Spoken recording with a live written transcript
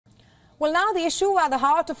Well, now the issue at the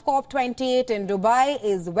heart of COP28 in Dubai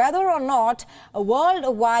is whether or not a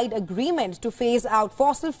worldwide agreement to phase out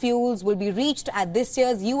fossil fuels will be reached at this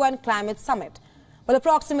year's UN Climate Summit. Well,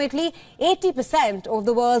 approximately 80% of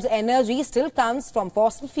the world's energy still comes from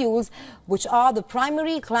fossil fuels, which are the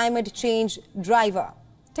primary climate change driver.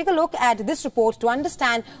 Take a look at this report to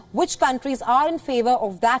understand which countries are in favor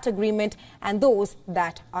of that agreement and those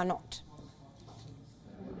that are not.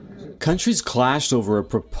 Countries clashed over a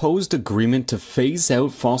proposed agreement to phase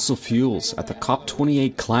out fossil fuels at the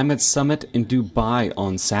COP28 Climate Summit in Dubai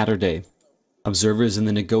on Saturday. Observers in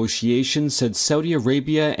the negotiations said Saudi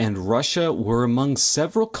Arabia and Russia were among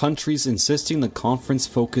several countries insisting the conference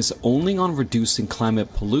focus only on reducing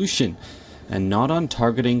climate pollution and not on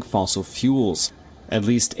targeting fossil fuels. At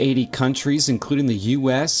least 80 countries, including the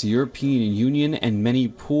US, European Union, and many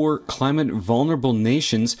poor, climate-vulnerable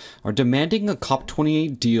nations, are demanding a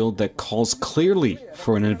COP28 deal that calls clearly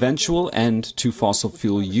for an eventual end to fossil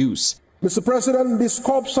fuel use. Mr. President, these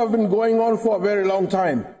COPs have been going on for a very long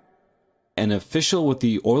time. An official with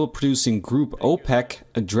the oil-producing group OPEC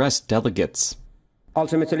addressed delegates.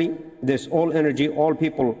 Ultimately, this all energy, all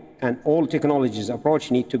people, and all technologies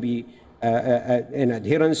approach need to be in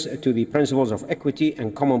adherence to the principles of equity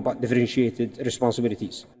and common but differentiated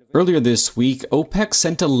responsibilities. Earlier this week, OPEC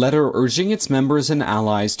sent a letter urging its members and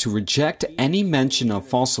allies to reject any mention of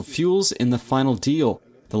fossil fuels in the final deal.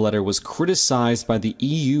 The letter was criticized by the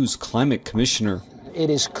EU's climate commissioner.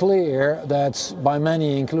 It is clear that by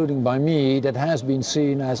many, including by me, that has been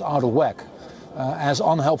seen as out of whack, as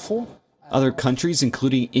unhelpful. Other countries,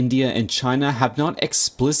 including India and China, have not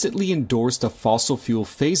explicitly endorsed a fossil fuel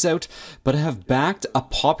phase-out, but have backed a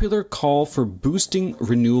popular call for boosting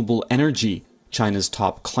renewable energy. China's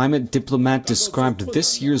top climate diplomat described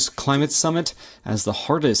this year's climate summit as the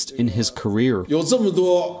hardest in his career.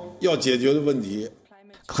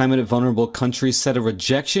 Climate-vulnerable countries said a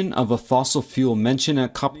rejection of a fossil fuel mention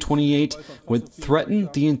at COP28 would threaten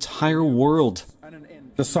the entire world.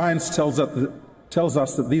 The science tells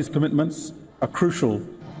us that these commitments are crucial.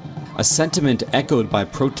 A sentiment echoed by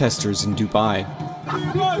protesters in Dubai.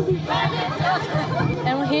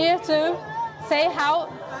 And we're here to say how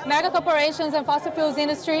mega corporations and fossil fuels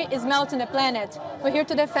industry is melting the planet. We're here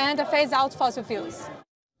to defend and phase out fossil fuels.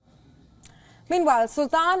 Meanwhile,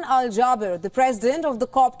 Sultan Al Jaber, the president of the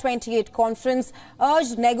COP28 conference,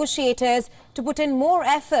 urged negotiators to put in more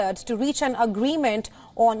effort to reach an agreement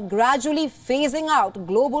on gradually phasing out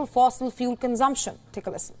global fossil fuel consumption. Take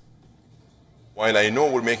a listen. While I know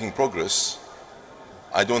we're making progress,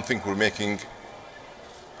 I don't think we're making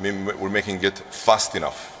it fast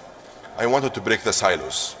enough. I wanted to break the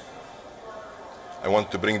silos. I want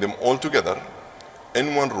to bring them all together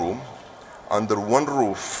in one room, under one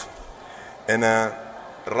roof, in a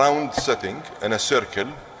round setting, in a circle,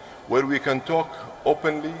 where we can talk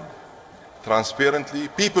openly, transparently,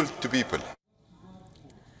 people to people.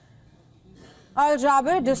 Al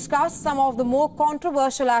Jaber discussed some of the more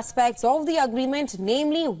controversial aspects of the agreement,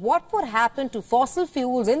 namely what would happen to fossil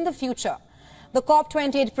fuels in the future. The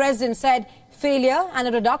COP28 president said failure and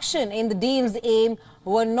a reduction in the deal's aim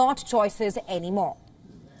were not choices anymore.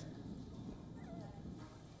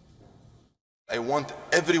 I want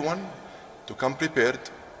everyone to come prepared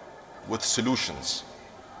with solutions.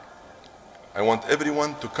 I want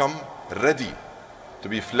everyone to come ready to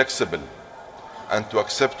be flexible and to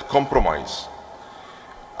accept compromise.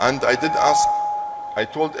 And I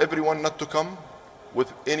told everyone not to come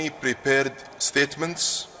with any prepared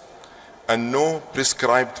statements and no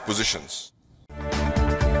prescribed positions.